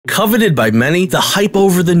Coveted by many, the hype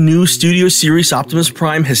over the new Studio Series Optimus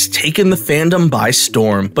Prime has taken the fandom by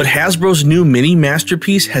storm. But Hasbro's new mini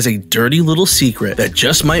masterpiece has a dirty little secret that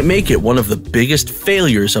just might make it one of the biggest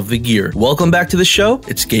failures of the year. Welcome back to the show,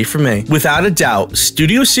 it's Gay for May. Without a doubt,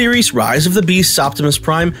 Studio Series Rise of the Beasts Optimus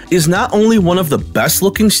Prime is not only one of the best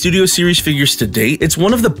looking Studio Series figures to date, it's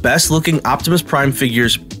one of the best looking Optimus Prime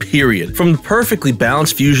figures, period. From the perfectly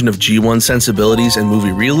balanced fusion of G1 sensibilities and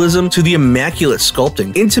movie realism to the immaculate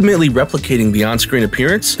sculpting, intimately replicating the on-screen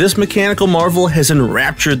appearance, this mechanical marvel has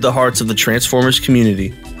enraptured the hearts of the Transformers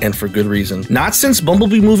community, and for good reason. Not since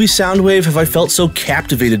Bumblebee movie Soundwave have I felt so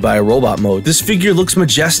captivated by a robot mode. This figure looks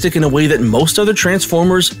majestic in a way that most other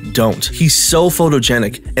Transformers don't. He's so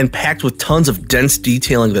photogenic and packed with tons of dense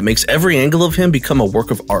detailing that makes every angle of him become a work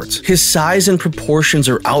of art. His size and proportions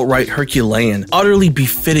are outright Herculean, utterly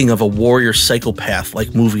befitting of a warrior psychopath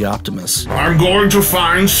like movie Optimus. I'm going to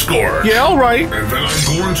find Scourge. Yeah, alright. And then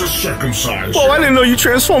I'm going to circumcise Well, you. I didn't know you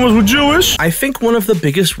Transformers were Jewish. I think one of the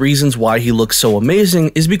biggest reasons why he looks so amazing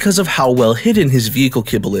is because of how well hidden his vehicle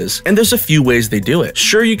kibble is, and there's a few ways they do it.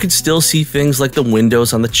 Sure, you could still see things like the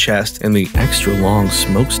windows on the chest and the extra long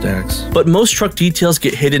smokestacks, but most truck details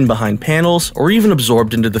get hidden behind panels or even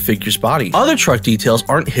absorbed into the figure's body. Other truck details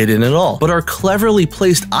aren't hidden at all, but are cleverly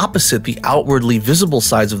placed opposite the outwardly visible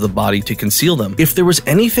sides of the body to conceal them. If there was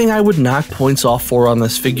anything I would knock points off for on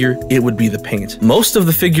this figure, it would be the paint. Most of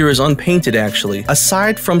the figure is unpainted actually,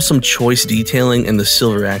 aside from some choice detailing and the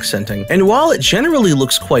silver accenting. And while it generally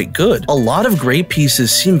looks quite good, a lot of gray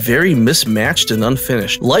pieces seem very mismatched and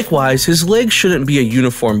unfinished. Likewise, his legs shouldn't be a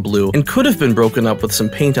uniform blue and could have been broken up with some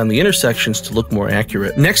paint on the intersections to look more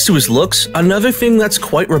accurate. Next to his looks, another thing that's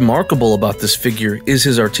quite remarkable about this figure is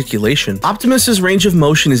his articulation. Optimus's range of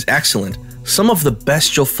motion is excellent, some of the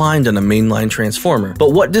best you'll find on a mainline Transformer.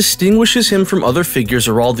 But what distinguishes him from other figures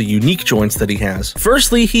are all the unique joints that he has.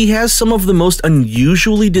 Firstly, he has some of the most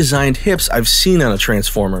unusually designed hips I've seen on a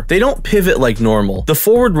Transformer. They don't pivot like normal. The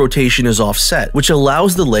forward rotation is offset, which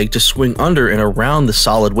allows the leg to swing under and around the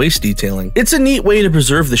solid waist detailing. It's a neat way to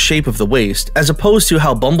preserve the shape of the waist, as opposed to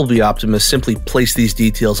how Bumblebee Optimus simply placed these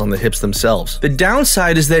details on the hips themselves. The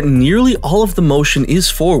downside is that nearly all of the motion is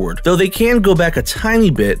forward, though they can go back a tiny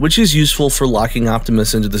bit, which is useful for locking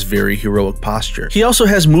Optimus into this very heroic posture. He also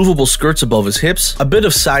has movable skirts above his hips, a bit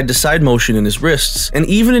of side-to-side motion in his wrists, and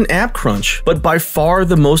even an ab crunch. But by far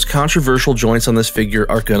the most controversial joints on this figure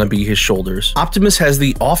are gonna be his shoulders. Optimus has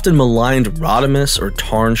the often maligned Rodimus or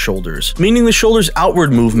Tarn shoulders, meaning the shoulder's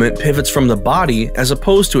outward movement pivots from the body as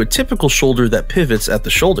opposed to a typical shoulder that pivots at the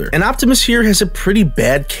shoulder. And Optimus here has a pretty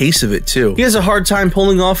bad case of it too. He has a hard time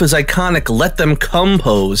pulling off his iconic "let them come"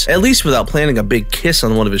 pose, at least without planting a big kiss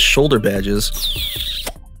on one of his shoulder badges.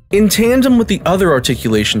 In tandem with the other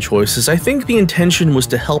articulation choices, I think the intention was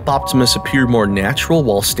to help Optimus appear more natural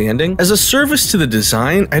while standing. As a service to the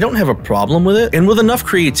design, I don't have a problem with it, and with enough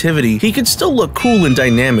creativity, he could still look cool and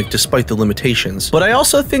dynamic despite the limitations. But I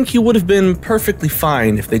also think he would have been perfectly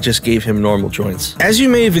fine if they just gave him normal joints. As you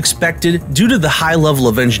may have expected, due to the high level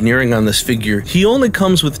of engineering on this figure, he only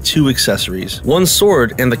comes with 2 accessories, one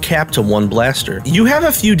sword and the cap to one blaster. You have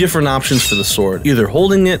a few different options for the sword, either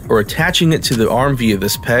holding it or attaching it to the arm via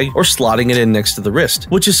this peg, or slotting it in next to the wrist,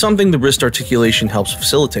 which is something the wrist articulation helps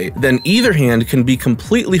facilitate. Then either hand can be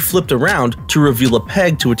completely flipped around to reveal a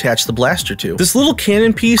peg to attach the blaster to. This little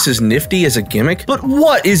cannon piece is nifty as a gimmick, but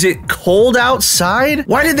what, is it cold outside?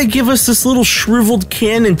 Why did they give us this little shriveled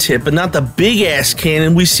cannon tip and not the big ass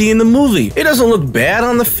cannon we see in the movie? It doesn't look bad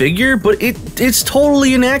on the figure, but it's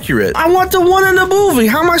totally inaccurate. I want the one in the movie.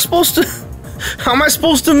 How am I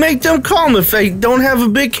supposed to make them come if they don't have a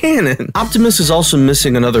big cannon? Optimus is also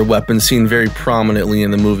missing another weapon seen very prominently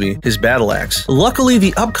in the movie, his battle axe. Luckily,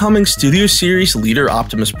 the upcoming Studio Series leader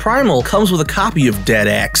Optimus Primal comes with a copy of Dead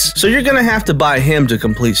Axe, so you're gonna have to buy him to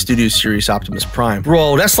complete Studio Series Optimus Prime.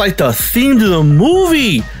 Bro, that's like the theme to the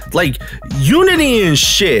movie! Like, Unity and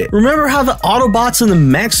shit. Remember how the Autobots and the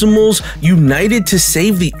Maximals united to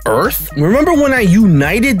save the Earth? Remember when I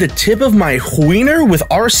united the tip of my wiener with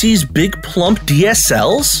RC's big plump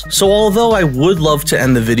DSLs? So although I would love to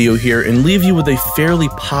end the video here and leave you with a fairly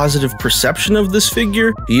positive perception of this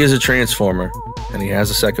figure, he is a Transformer, and he has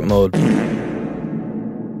a second mode.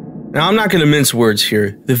 Now, I'm not going to mince words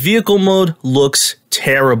here. The vehicle mode looks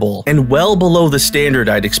terrible, and well below the standard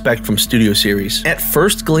I'd expect from Studio Series. At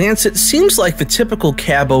first glance, it seems like the typical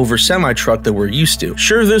cab-over semi-truck that we're used to.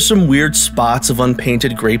 Sure, there's some weird spots of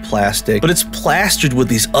unpainted gray plastic, but it's plastered with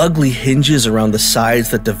these ugly hinges around the sides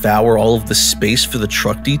that devour all of the space for the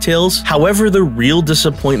truck details. However, the real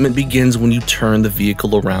disappointment begins when you turn the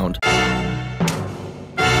vehicle around.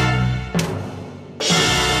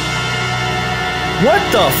 What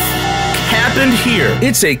the happened here?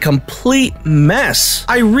 It's a complete mess.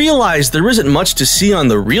 I realize there isn't much to see on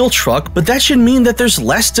the real truck, but that should mean that there's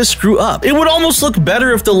less to screw up. It would almost look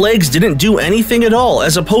better if the legs didn't do anything at all,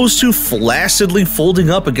 as opposed to flaccidly folding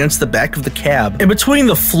up against the back of the cab. And between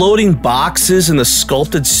the floating boxes and the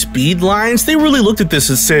sculpted speed lines, they really looked at this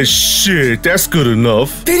and said, shit, that's good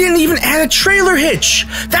enough. They didn't even add a trailer hitch.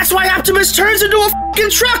 That's why Optimus turns into a fucking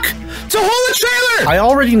truck to hold a trailer. I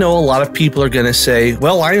already know a lot of people are gonna say,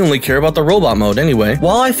 well, I only care about the robot mode anyway.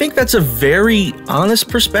 While I think that's a very honest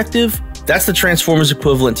perspective, that's the Transformers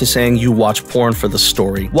equivalent to saying you watch porn for the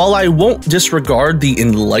story. While I won't disregard the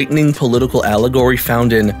enlightening political allegory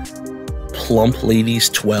found in Plump Ladies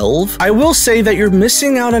 12, I will say that you're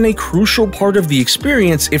missing out on a crucial part of the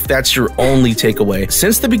experience if that's your only takeaway.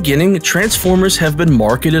 Since the beginning, Transformers have been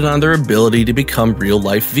marketed on their ability to become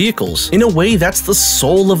real-life vehicles. In a way, that's the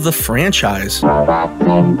soul of the franchise.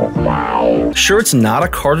 Sure, it's not a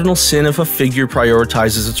cardinal sin if a figure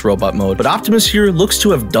prioritizes its robot mode, but Optimus here looks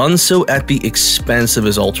to have done so at the expense of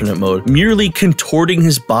his alternate mode, merely contorting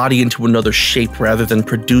his body into another shape rather than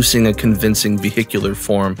producing a convincing vehicular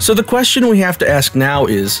form. So the question we have to ask now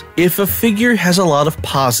is, if a figure has a lot of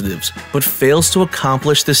positives, but fails to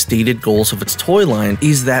accomplish the stated goals of its toy line,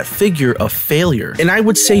 is that figure a failure? And I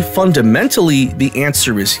would say fundamentally, the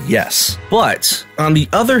answer is yes. But on the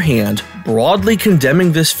other hand, broadly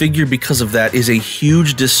condemning this figure because of that is a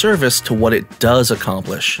huge disservice to what it does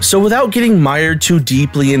accomplish. So without getting mired too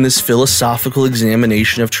deeply in this philosophical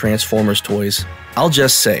examination of Transformers toys, I'll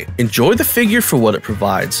just say, enjoy the figure for what it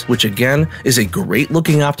provides, which again is a great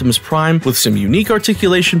looking Optimus Prime with some unique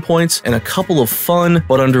articulation points and a couple of fun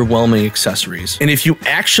but underwhelming accessories. And if you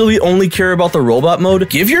actually only care about the robot mode,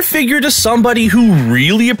 give your figure to somebody who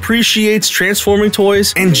really appreciates transforming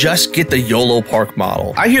toys and just get the YOLO Park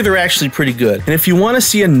model. I hear they're actually pretty good. And if you want to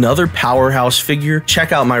see another powerhouse figure,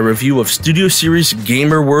 check out my review of Studio Series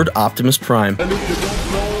Gamer Word Optimus Prime.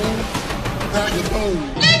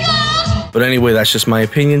 But anyway, that's just my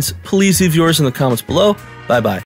opinions. Please leave yours in the comments below. Bye bye.